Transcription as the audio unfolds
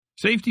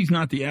Safety is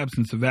not the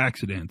absence of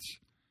accidents.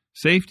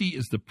 Safety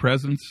is the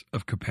presence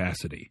of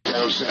capacity.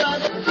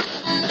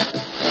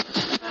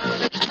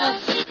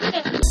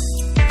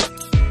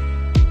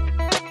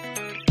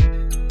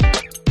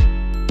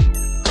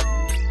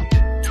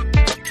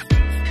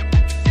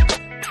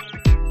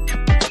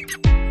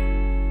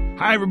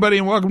 Hi, everybody,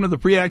 and welcome to the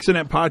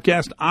Pre-Accident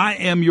Podcast. I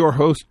am your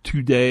host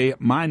today.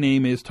 My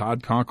name is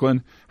Todd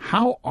Conklin.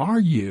 How are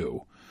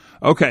you?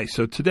 Okay,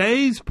 so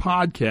today's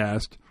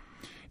podcast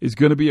is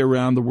going to be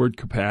around the word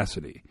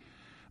capacity.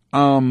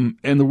 And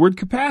the word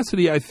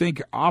capacity, I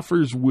think,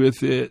 offers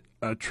with it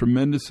a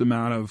tremendous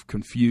amount of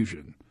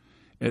confusion.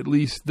 At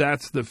least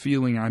that's the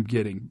feeling I'm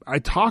getting. I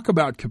talk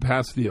about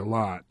capacity a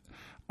lot,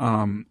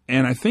 and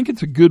I think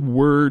it's a good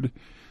word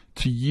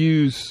to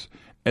use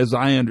as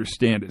I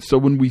understand it. So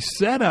when we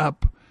set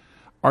up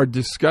our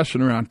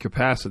discussion around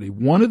capacity,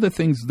 one of the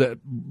things that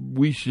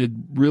we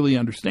should really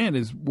understand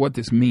is what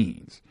this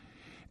means.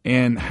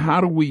 And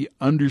how do we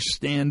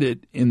understand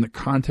it in the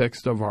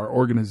context of our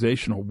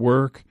organizational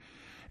work?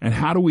 And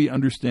how do we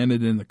understand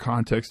it in the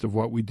context of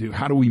what we do?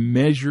 How do we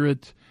measure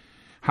it?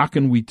 How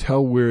can we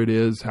tell where it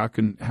is? How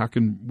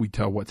can we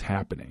tell what's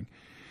happening?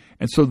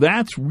 And so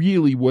that's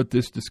really what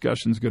this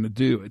discussion is going to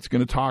do. It's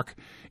going to talk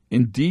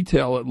in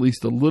detail, at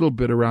least a little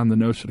bit, around the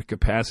notion of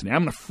capacity.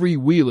 I'm going to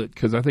freewheel it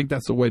because I think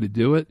that's the way to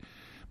do it.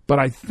 But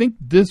I think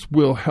this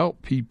will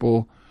help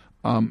people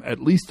at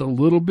least a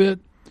little bit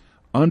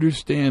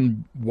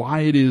understand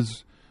why it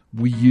is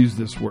we use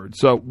this word.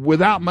 So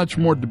without much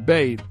more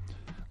debate,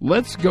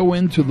 let's go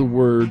into the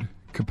word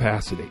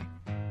capacity.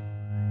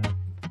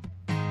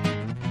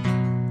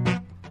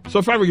 So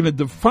if I were going to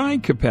define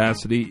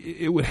capacity,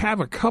 it would have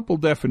a couple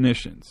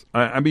definitions.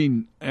 I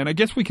mean, and I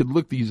guess we could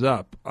look these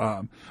up.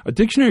 A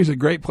dictionary is a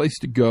great place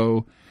to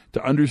go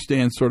to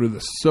understand sort of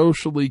the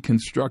socially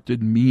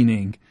constructed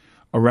meaning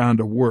around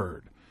a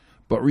word.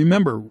 But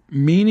remember,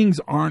 meanings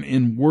aren't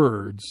in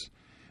words.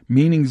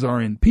 Meanings are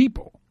in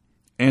people.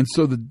 And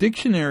so the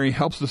dictionary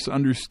helps us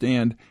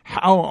understand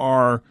how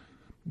our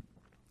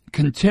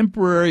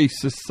contemporary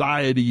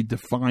society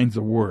defines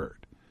a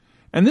word.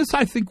 And this,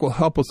 I think, will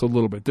help us a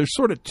little bit. There's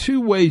sort of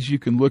two ways you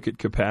can look at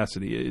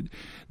capacity.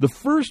 The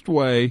first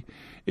way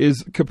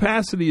is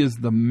capacity is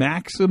the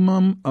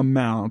maximum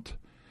amount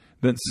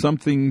that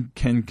something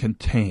can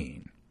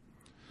contain.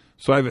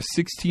 So I have a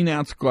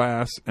 16-ounce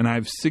glass, and I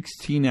have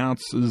 16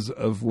 ounces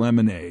of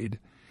lemonade.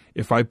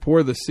 If I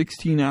pour the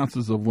 16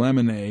 ounces of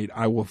lemonade,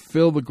 I will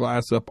fill the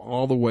glass up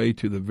all the way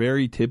to the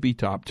very tippy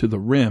top, to the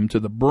rim, to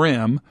the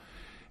brim,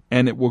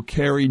 and it will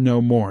carry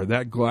no more.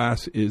 That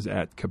glass is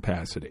at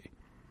capacity.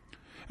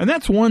 And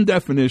that's one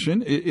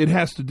definition. It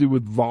has to do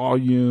with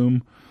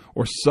volume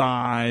or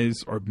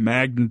size or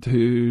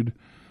magnitude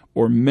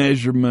or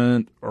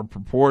measurement or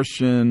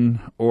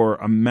proportion or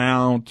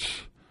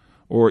amount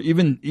or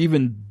even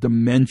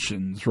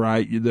dimensions,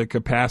 right? The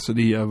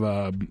capacity of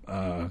a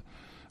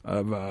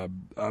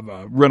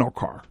rental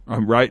car,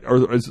 right? Or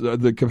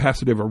the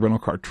capacity of a rental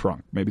car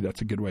trunk. Maybe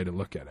that's a good way to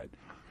look at it.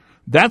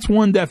 That's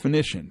one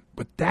definition,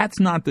 but that's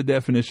not the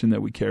definition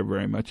that we care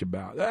very much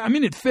about. I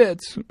mean, it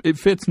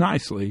fits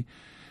nicely,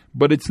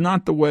 but it's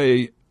not the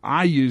way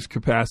I use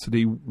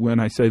capacity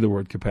when I say the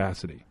word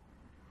capacity.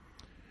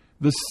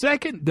 The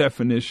second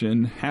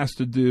definition has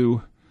to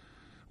do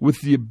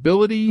with the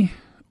ability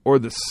or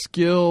the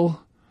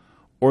skill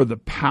or the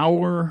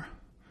power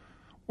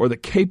or the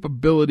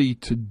capability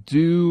to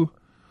do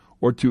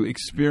or to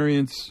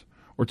experience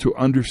or to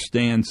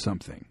understand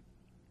something.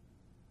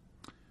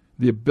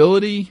 The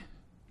ability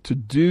to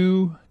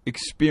do,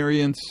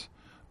 experience,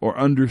 or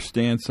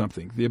understand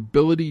something. The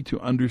ability to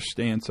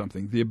understand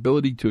something. The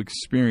ability to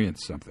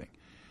experience something.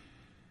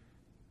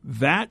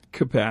 That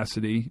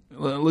capacity,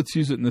 let's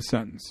use it in a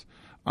sentence.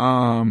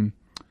 My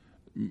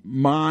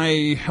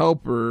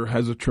helper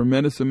has a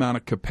tremendous amount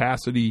of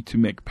capacity to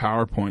make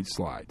PowerPoint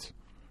slides.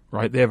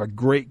 Right? They have a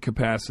great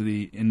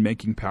capacity in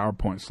making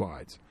PowerPoint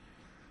slides.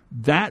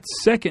 That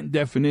second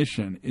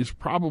definition is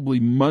probably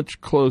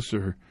much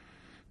closer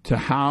to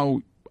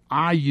how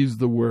I use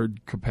the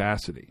word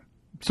capacity.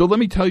 So let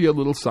me tell you a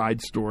little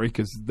side story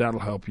because that'll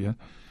help you.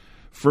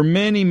 For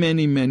many,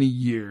 many, many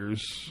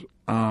years,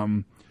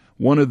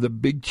 one of the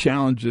big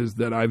challenges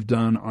that I've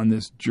done on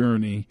this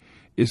journey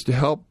is to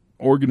help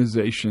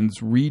organizations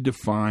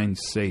redefine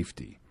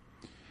safety.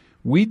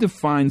 We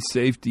define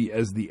safety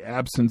as the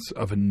absence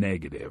of a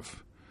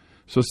negative.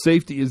 So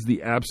safety is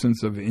the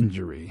absence of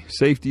injury.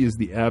 Safety is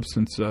the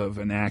absence of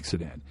an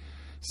accident.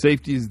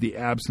 Safety is the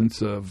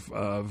absence of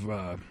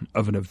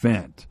an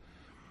event.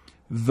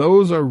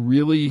 Those are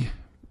really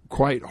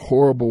quite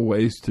horrible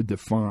ways to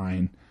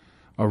define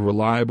a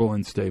reliable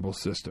and stable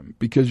system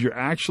because you're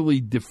actually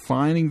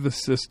defining the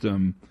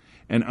system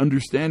and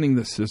understanding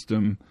the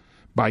system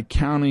by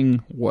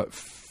counting what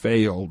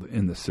failed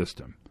in the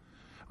system.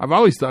 I've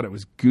always thought it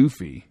was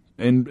goofy,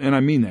 and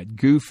I mean that,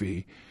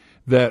 goofy,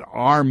 that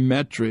our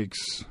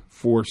metrics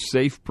for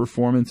safe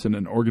performance in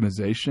an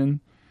organization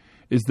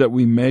is that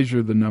we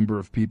measure the number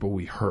of people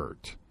we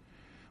hurt.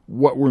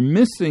 What we're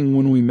missing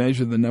when we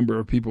measure the number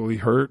of people we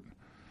hurt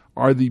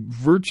are the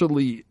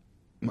virtually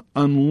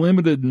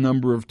unlimited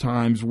number of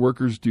times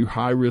workers do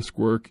high-risk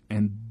work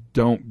and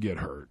don't get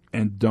hurt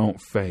and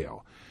don't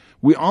fail.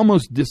 We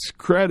almost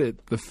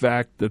discredit the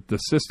fact that the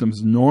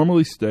system's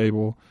normally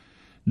stable,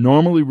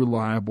 normally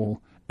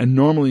reliable, and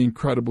normally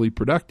incredibly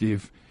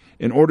productive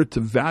in order to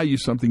value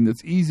something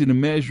that's easy to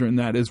measure, and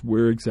that is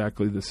where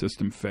exactly the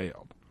system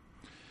failed.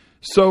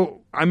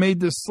 So I made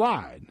this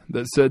slide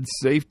that said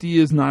safety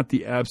is not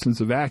the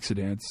absence of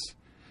accidents.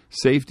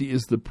 Safety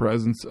is the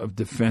presence of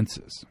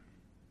defenses.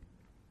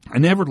 I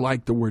never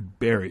liked the word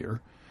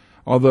barrier,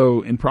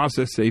 although in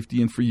process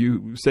safety and for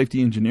you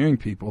safety engineering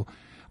people,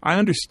 I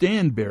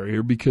understand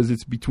barrier because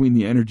it's between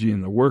the energy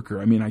and the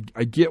worker. I mean,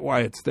 I get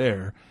why it's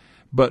there.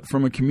 But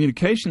from a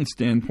communication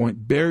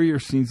standpoint, barrier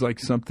seems like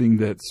something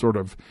that sort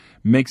of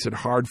makes it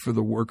hard for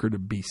the worker to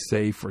be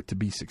safe or to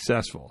be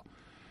successful.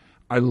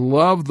 I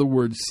love the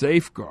word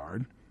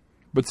safeguard,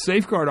 but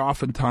safeguard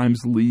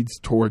oftentimes leads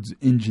towards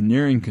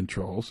engineering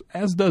controls,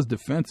 as does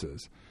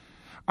defenses.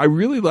 I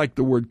really like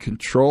the word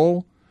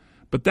control,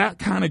 but that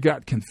kind of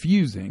got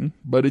confusing,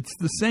 but it's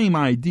the same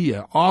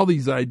idea. All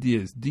these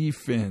ideas,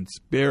 defense,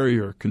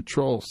 barrier,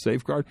 control,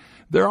 safeguard,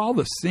 they're all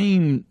the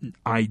same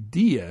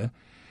idea.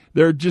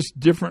 They're just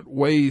different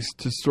ways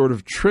to sort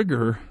of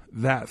trigger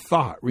that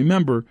thought.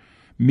 Remember,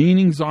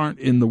 meanings aren't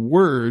in the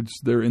words,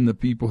 they're in the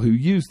people who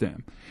use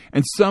them.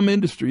 And some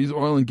industries,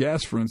 oil and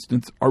gas for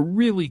instance, are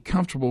really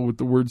comfortable with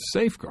the word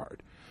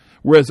safeguard.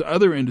 Whereas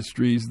other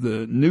industries,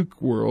 the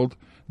nuke world,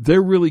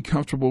 they're really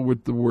comfortable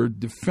with the word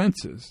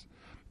defenses.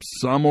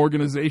 Some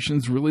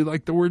organizations really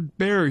like the word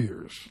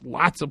barriers.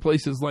 Lots of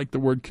places like the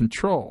word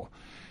control.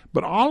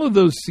 But all of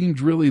those seemed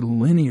really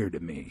linear to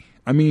me.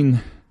 I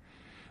mean,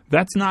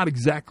 that's not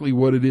exactly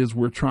what it is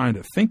we're trying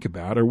to think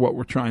about or what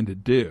we're trying to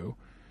do.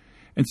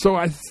 And so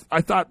I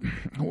thought,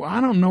 well, I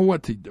don't know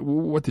what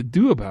to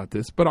do about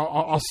this, but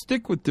I'll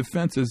stick with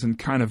defenses and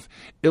kind of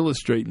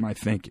illustrate my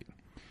thinking.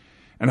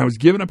 And I was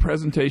given a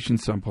presentation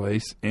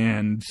someplace,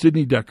 and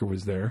Sidney Decker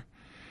was there,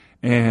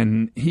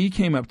 and he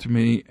came up to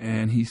me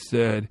and he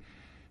said,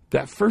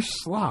 that first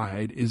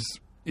slide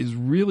is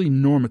really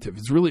normative.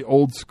 It's really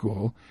old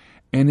school,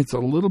 and it's a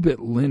little bit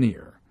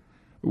linear.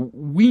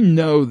 We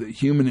know that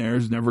human error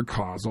is never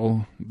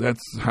causal.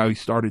 That's how he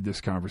started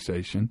this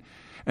conversation.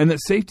 And that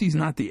safety is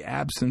not the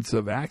absence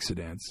of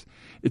accidents.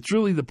 It's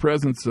really the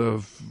presence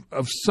of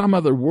some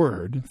other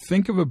word.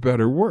 Think of a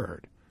better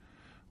word.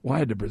 Well, I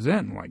had to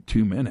present in like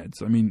 2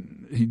 minutes. I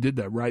mean, he did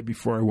that right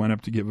before I went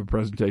up to give a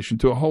presentation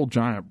to a whole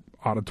giant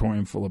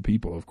auditorium full of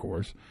people, of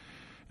course.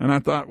 And I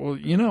thought, well,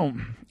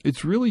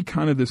 it's really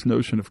kind of this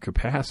notion of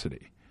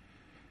capacity.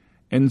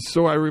 And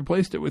so I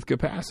replaced it with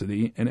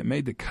capacity, and it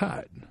made the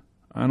cut.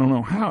 I don't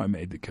know how I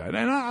made the cut.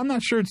 And I'm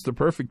not sure it's the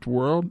perfect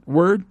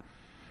word,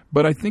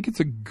 but I think it's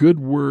a good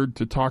word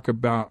to talk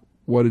about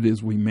what it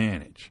is we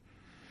manage,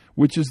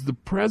 which is the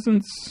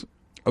presence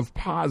of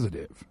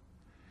positive.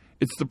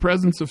 It's the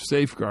presence of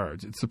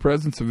safeguards. It's the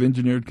presence of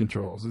engineered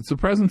controls. It's the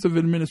presence of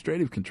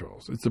administrative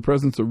controls. It's the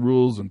presence of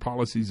rules and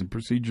policies and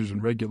procedures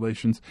and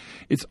regulations.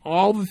 It's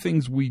all the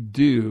things we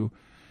do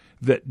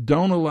that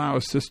don't allow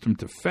a system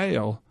to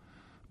fail,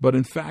 but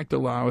in fact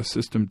allow a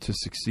system to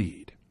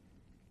succeed.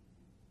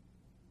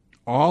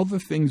 All the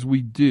things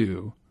we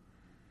do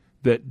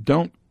that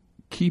don't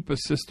keep a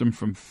system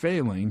from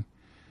failing,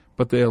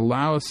 but they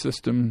allow a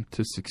system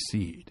to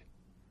succeed.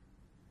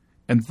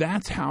 And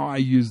that's how I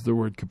use the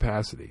word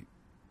capacity.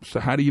 So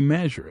how do you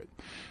measure it?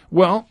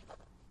 Well,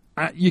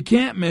 you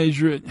can't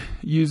measure it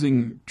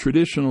using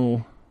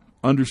traditional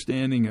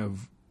understanding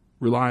of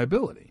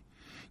reliability.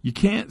 You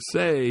can't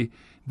say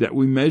that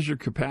we measure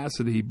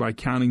capacity by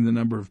counting the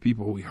number of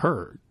people we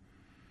hurt.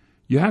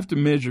 You have to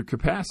measure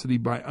capacity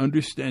by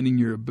understanding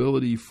your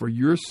ability for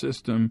your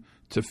system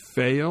to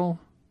fail,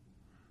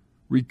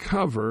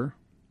 recover,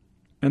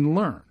 and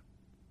learn.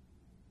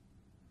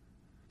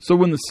 So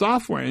when the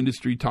software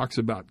industry talks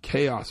about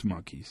chaos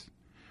monkeys,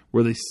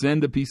 where they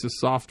send a piece of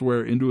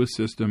software into a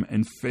system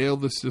and fail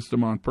the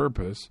system on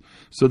purpose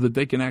so that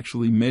they can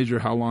actually measure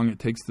how long it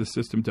takes the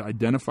system to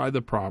identify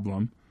the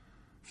problem,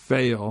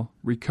 fail,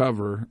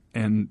 recover,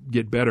 and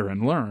get better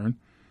and learn,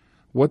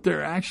 what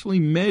they're actually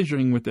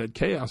measuring with that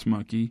chaos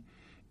monkey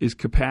is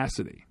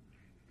capacity.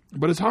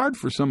 But it's hard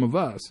for some of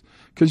us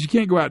because you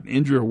can't go out and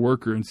injure a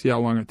worker and see how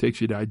long it takes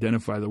you to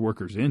identify the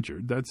worker's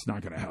injured. That's not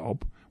going to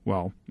help.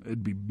 Well,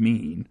 it'd be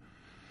mean.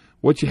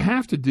 What you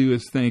have to do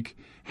is think,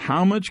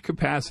 how much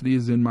capacity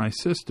is in my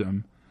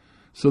system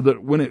so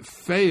that when it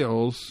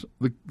fails,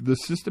 the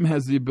system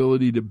has the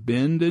ability to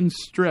bend and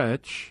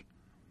stretch.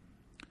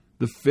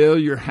 The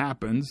failure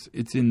happens.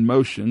 It's in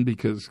motion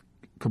because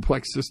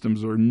complex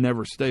systems are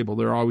never stable.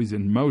 They're always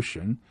in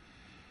motion.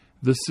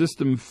 The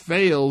system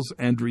fails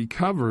and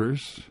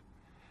recovers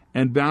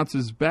and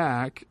bounces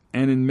back,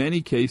 and in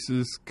many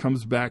cases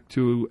comes back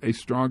to a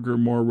stronger,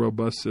 more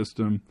robust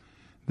system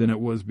than it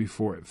was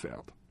before it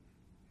failed.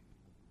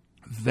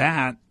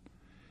 That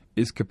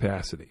is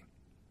capacity.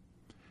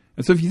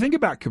 And so if you think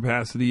about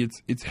capacity,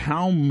 it's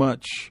how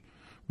much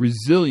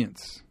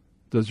resilience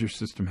does your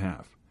system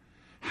have?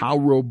 How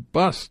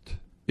robust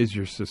is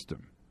your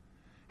system?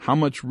 How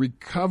much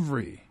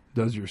recovery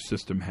does your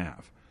system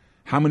have?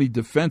 How many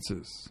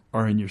defenses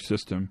are in your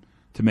system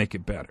to make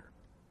it better?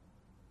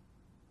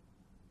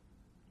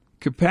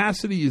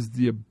 Capacity is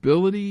the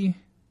ability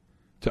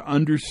to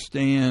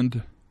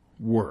understand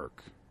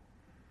work,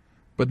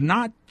 but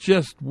not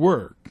just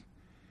work.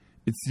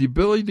 It's the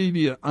ability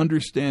to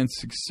understand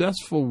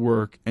successful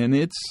work and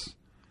its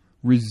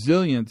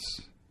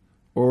resilience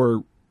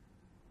or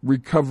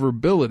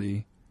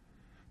recoverability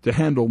to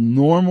handle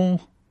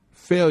normal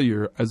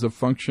failure as a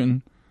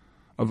function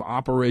of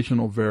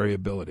operational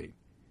variability.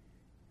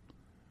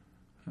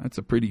 That's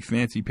a pretty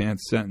fancy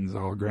pants sentence,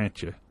 I'll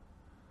grant you.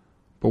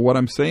 But what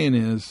I'm saying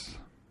is,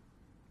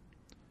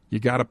 you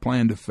got to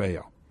plan to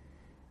fail.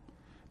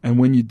 And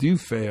when you do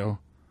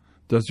fail,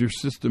 does your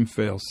system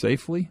fail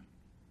safely?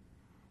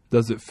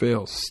 Does it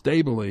fail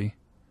stably?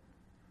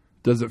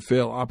 Does it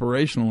fail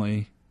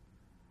operationally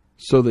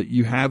so that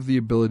you have the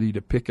ability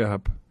to pick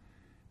up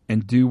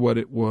and do what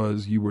it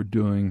was you were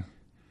doing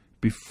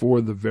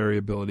before the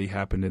variability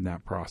happened in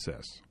that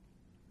process?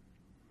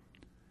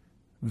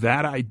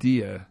 That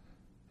idea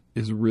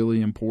is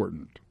really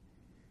important.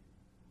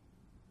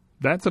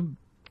 That's a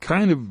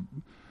kind of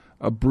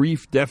a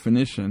brief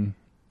definition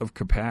of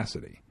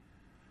capacity.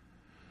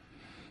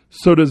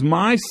 So does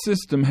my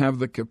system have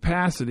the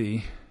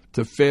capacity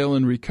to fail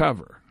and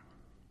recover?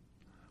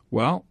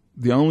 Well,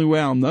 the only way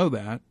I'll know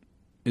that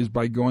is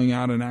by going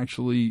out and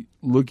actually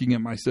looking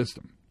at my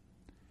system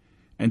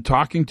and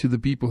talking to the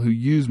people who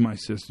use my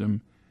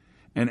system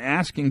and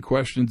asking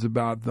questions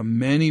about the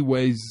many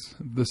ways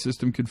the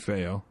system could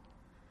fail,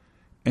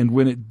 and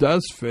when it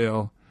does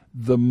fail,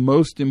 the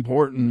most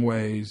important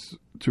ways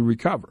to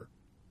recover.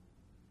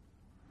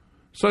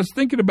 So I was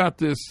thinking about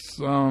this.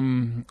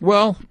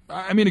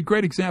 A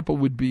great example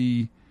would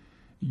be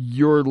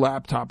your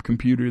laptop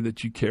computer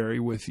that you carry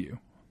with you.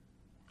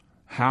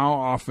 How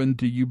often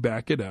do you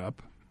back it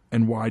up,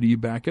 and why do you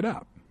back it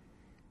up?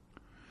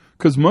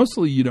 Because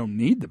mostly you don't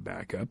need the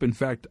backup. In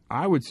fact,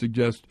 I would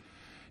suggest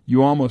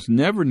you almost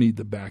never need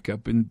the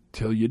backup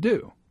until you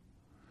do.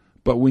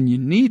 But when you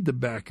need the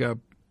backup,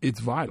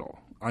 it's vital.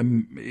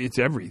 It's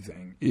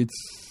everything.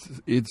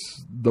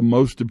 It's the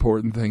most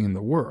important thing in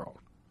the world.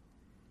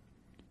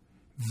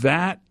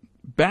 That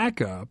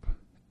backup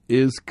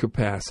is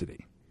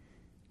capacity.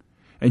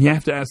 And you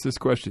have to ask this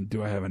question: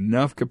 do I have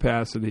enough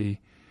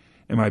capacity?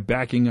 Am I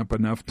backing up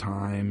enough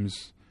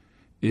times?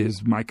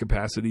 Is my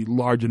capacity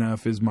large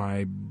enough? Is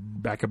my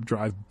backup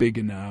drive big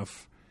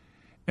enough?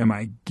 Am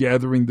I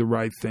gathering the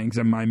right things?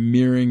 Am I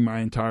mirroring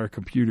my entire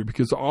computer?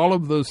 Because all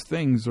of those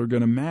things are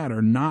going to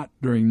matter, not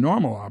during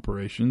normal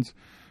operations,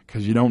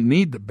 because you don't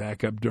need the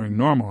backup during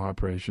normal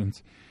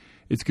operations.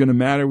 It's going to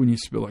matter when you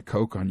spill a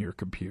Coke on your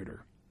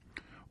computer,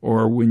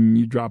 or when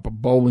you drop a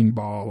bowling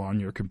ball on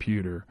your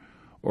computer,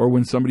 or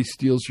when somebody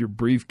steals your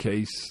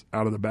briefcase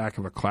out of the back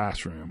of a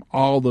classroom.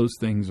 All those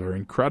things are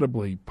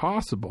incredibly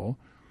possible.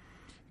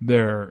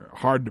 They're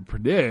hard to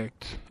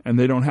predict, and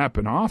they don't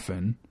happen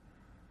often,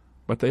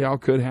 but they all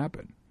could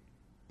happen.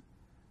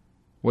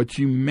 What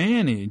you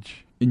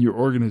manage in your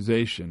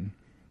organization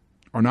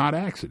are not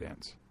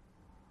accidents.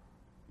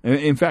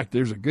 In fact,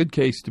 there's a good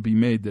case to be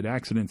made that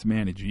accidents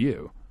manage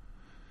you.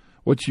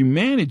 What you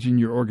manage in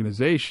your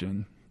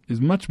organization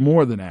is much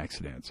more than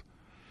accidents.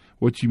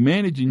 What you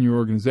manage in your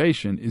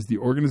organization is the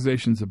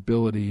organization's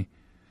ability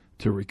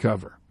to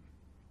recover.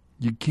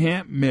 You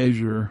can't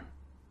measure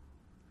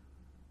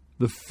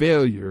the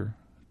failure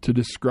to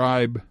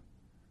describe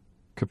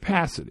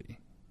capacity.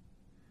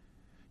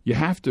 You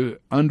have to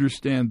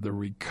understand the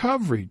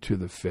recovery to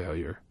the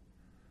failure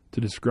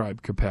to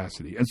describe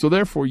capacity. And so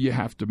therefore you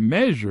have to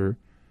measure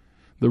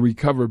the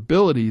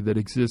recoverability that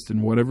exists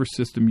in whatever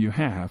system you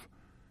have,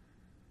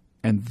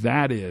 and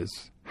that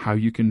is how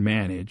you can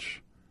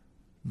manage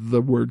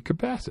the word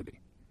capacity.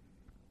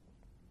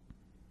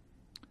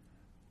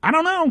 I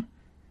don't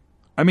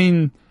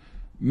know.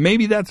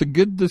 Maybe that's a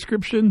good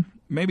description.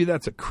 Maybe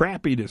that's a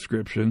crappy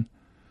description.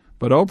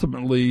 But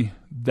ultimately,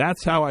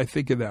 that's how I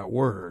think of that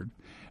word.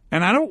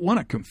 And I don't want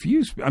to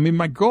confuse.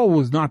 My goal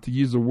was not to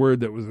use a word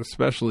that was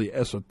especially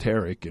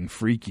esoteric and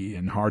freaky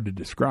and hard to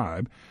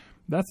describe.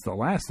 That's the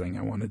last thing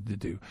I wanted to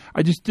do.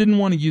 I just didn't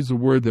want to use a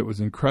word that was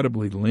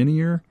incredibly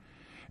linear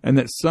and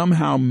that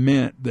somehow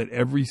meant that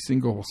every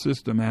single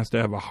system has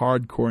to have a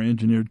hardcore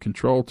engineered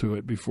control to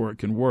it before it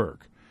can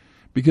work.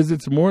 Because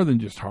it's more than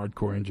just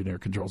hardcore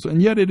engineered controls.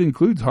 And yet it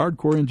includes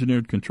hardcore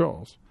engineered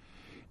controls.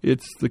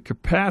 It's the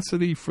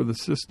capacity for the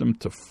system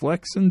to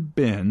flex and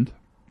bend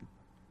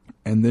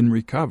and then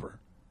recover.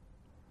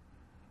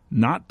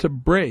 Not to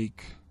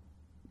break,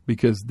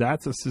 because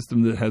that's a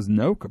system that has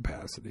no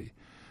capacity,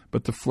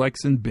 but to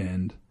flex and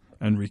bend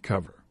and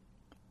recover.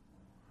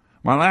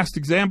 My last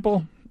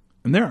example,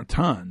 and there are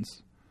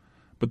tons,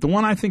 but the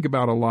one I think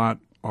about a lot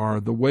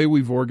are the way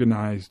we've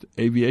organized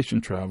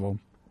aviation travel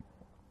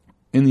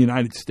in the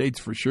United States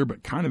for sure,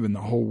 but kind of in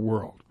the whole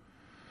world.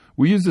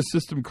 We use a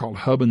system called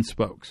hub and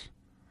spokes.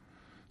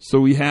 So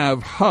we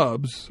have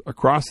hubs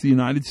across the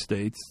United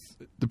States.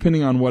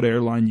 Depending on what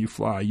airline you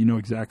fly, you know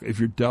exactly. If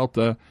you're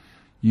Delta,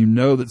 You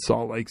know that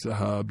Salt Lake's a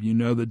hub. You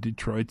know that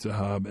Detroit's a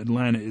hub.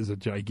 Atlanta is a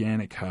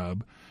gigantic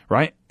hub,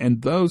 right?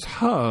 And those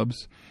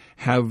hubs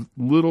have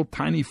little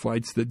tiny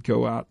flights that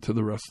go out to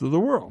the rest of the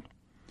world.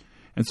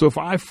 And so if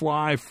I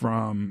fly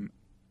from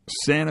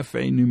Santa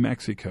Fe, New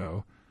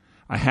Mexico,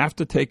 I have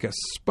to take a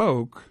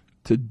spoke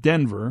to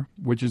Denver,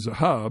 which is a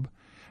hub,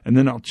 and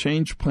then I'll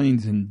change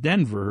planes in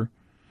Denver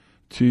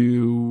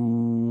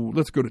to,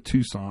 let's go to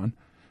Tucson,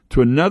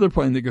 to another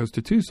plane that goes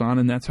to Tucson,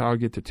 and that's how I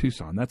get to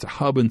Tucson. That's a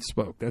hub and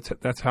spoke.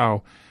 That's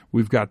how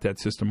we've got that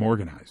system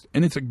organized.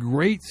 And it's a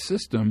great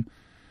system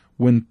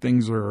when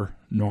things are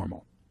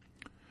normal.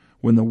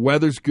 When the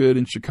weather's good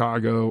in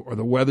Chicago, or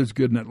the weather's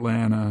good in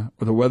Atlanta,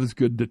 or the weather's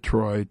good in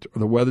Detroit, or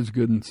the weather's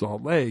good in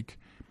Salt Lake,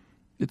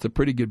 it's a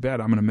pretty good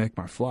bet I'm going to make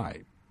my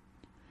flight.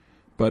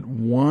 But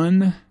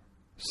one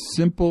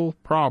simple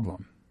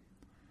problem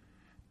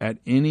at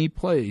any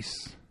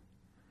place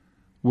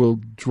will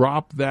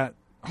drop that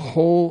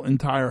whole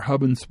entire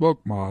hub and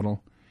spoke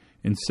model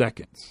in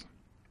seconds.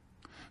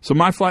 So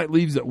my flight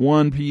leaves at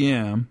 1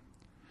 p.m.,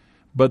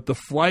 but the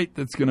flight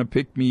that's going to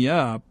pick me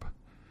up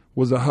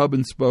was a hub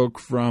and spoke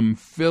from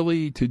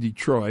Philly to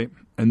Detroit,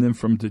 and then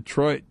from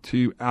Detroit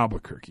to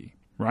Albuquerque,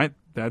 right?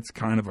 That's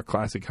kind of a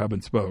classic hub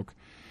and spoke.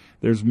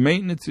 There's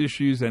maintenance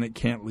issues, and it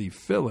can't leave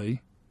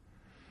Philly,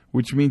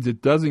 which means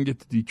it doesn't get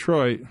to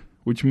Detroit,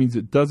 which means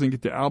it doesn't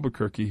get to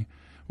Albuquerque,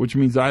 which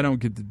means I don't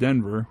get to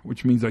Denver,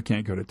 which means I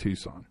can't go to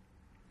Tucson.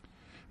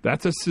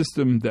 That's a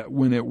system that,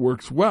 when it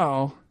works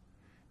well,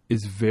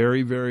 is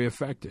very, very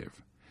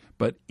effective.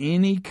 But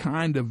any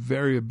kind of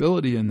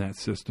variability in that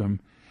system,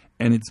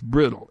 and it's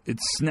brittle, it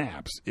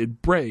snaps,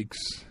 it breaks,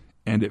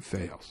 and it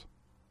fails.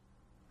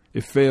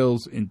 It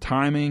fails in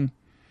timing.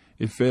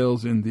 It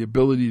fails in the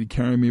ability to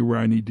carry me where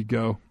I need to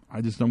go.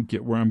 I just don't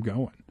get where I'm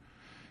going.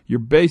 You're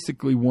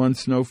basically one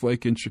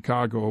snowflake in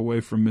Chicago away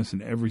from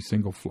missing every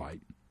single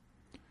flight.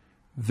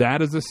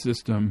 That is a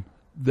system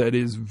that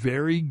is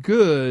very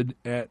good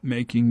at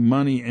making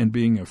money and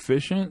being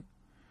efficient,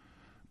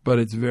 but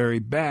it's very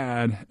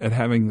bad at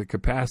having the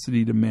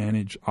capacity to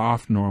manage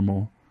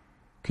off-normal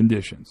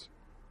conditions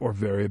or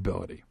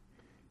variability.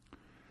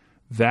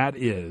 That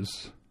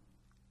is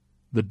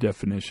the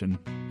definition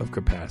of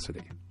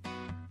capacity.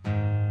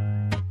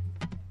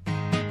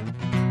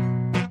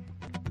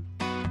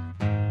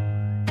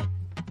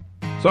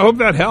 So I hope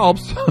that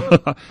helps.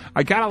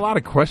 I got a lot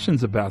of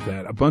questions about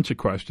that, a bunch of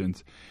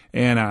questions.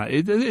 And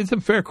it's a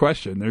fair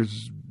question.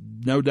 There's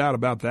no doubt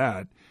about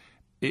that.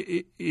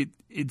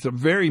 It's a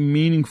very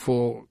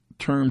meaningful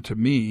term to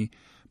me,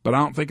 but I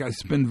don't think I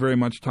spend very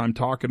much time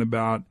talking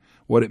about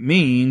what it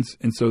means.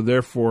 And so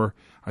therefore,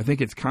 I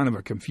think it's kind of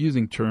a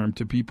confusing term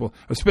to people,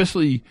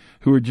 especially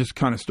who are just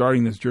kind of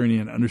starting this journey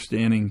and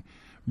understanding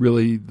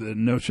really the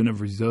notion of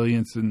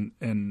resilience,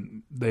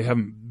 and they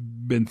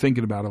haven't been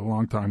thinking about it a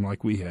long time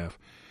like we have.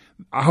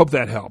 I hope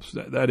that helps.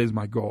 That is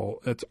my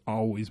goal. That's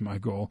always my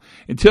goal.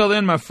 Until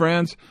then, my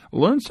friends,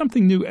 learn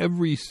something new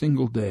every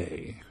single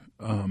day.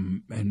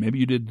 And maybe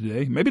you did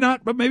today. Maybe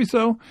not, but maybe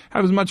so.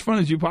 Have as much fun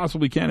as you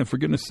possibly can, and for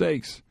goodness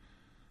sakes,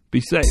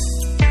 be safe.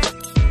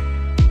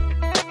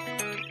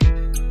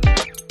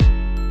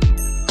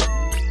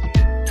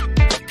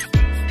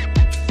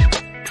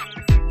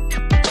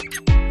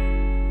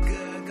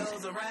 Good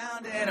goes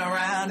around and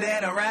around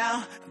and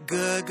around.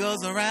 Good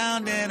goes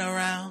around and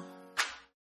around.